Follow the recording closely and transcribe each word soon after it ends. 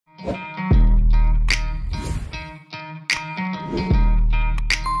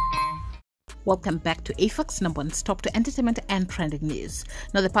Welcome back to AFAX #1 stop to entertainment and trending news.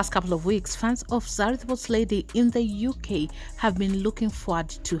 Now, the past couple of weeks, fans of Zari the Boss Lady in the UK have been looking forward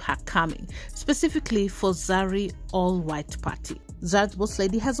to her coming, specifically for Zari all-white party. Zari the Boss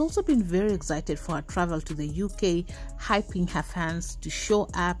Lady has also been very excited for her travel to the UK, hyping her fans to show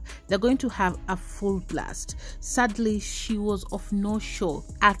up. They're going to have a full blast. Sadly, she was of no show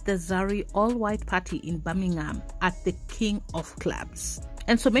at the Zari all-white party in Birmingham at the King of Clubs.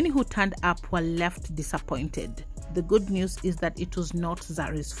 And so many who turned up were left disappointed. The good news is that it was not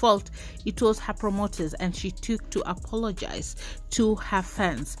Zari's fault. It was her promoters, and she took to apologize to her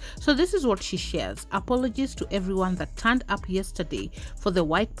fans. So this is what she shares. Apologies to everyone that turned up yesterday for the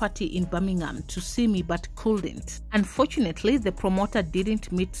white party in Birmingham to see me but couldn't. Unfortunately, the promoter didn't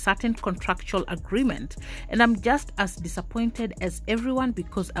meet certain contractual agreement, and I'm just as disappointed as everyone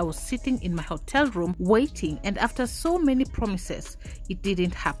because I was sitting in my hotel room waiting, and after so many promises, it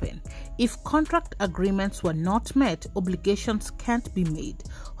didn't happen. If contract agreements were not met, obligations can't be made.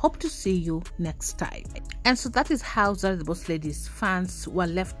 Hope to see you next time. And so that is how Zari the Boss Lady's fans were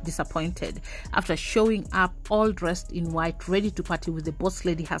left disappointed after showing up all dressed in white, ready to party with the Boss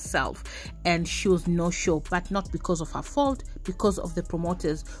Lady herself, and she was no show, but not because of her fault, because of the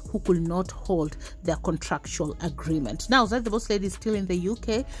promoters who could not hold their contractual agreement. Now, Zari the Boss Lady is still in the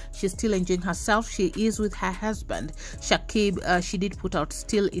UK. She's still enjoying herself. She is with her husband Shakib. She did put out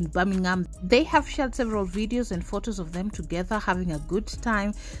still in Birmingham. They have shared several videos and photos of them together having a good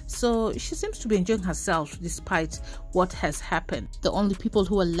time. So she seems to be enjoying herself despite what has happened. The only people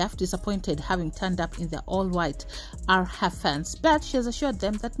who are left disappointed having turned up in their all white are her fans, but she has assured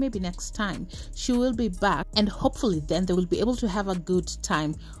them that maybe next time she will be back, and hopefully then they will be able to have a good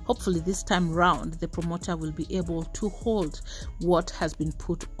time. Hopefully this time round the promoter will be able to hold what has been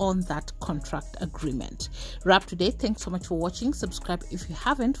put on that contract agreement. Wrap today. Thanks so much for watching. Subscribe if you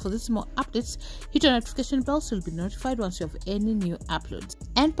haven't for this more updates. Hit your notification bell so you'll be notified once you have any new uploads.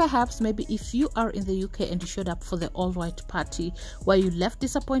 And perhaps maybe if you are in the UK and you showed up for the all-white party where you left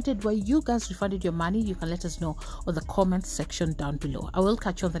disappointed, where you guys refunded your money, you can let us know on the comments section down below. I will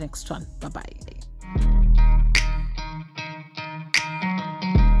catch you on the next one. Bye bye.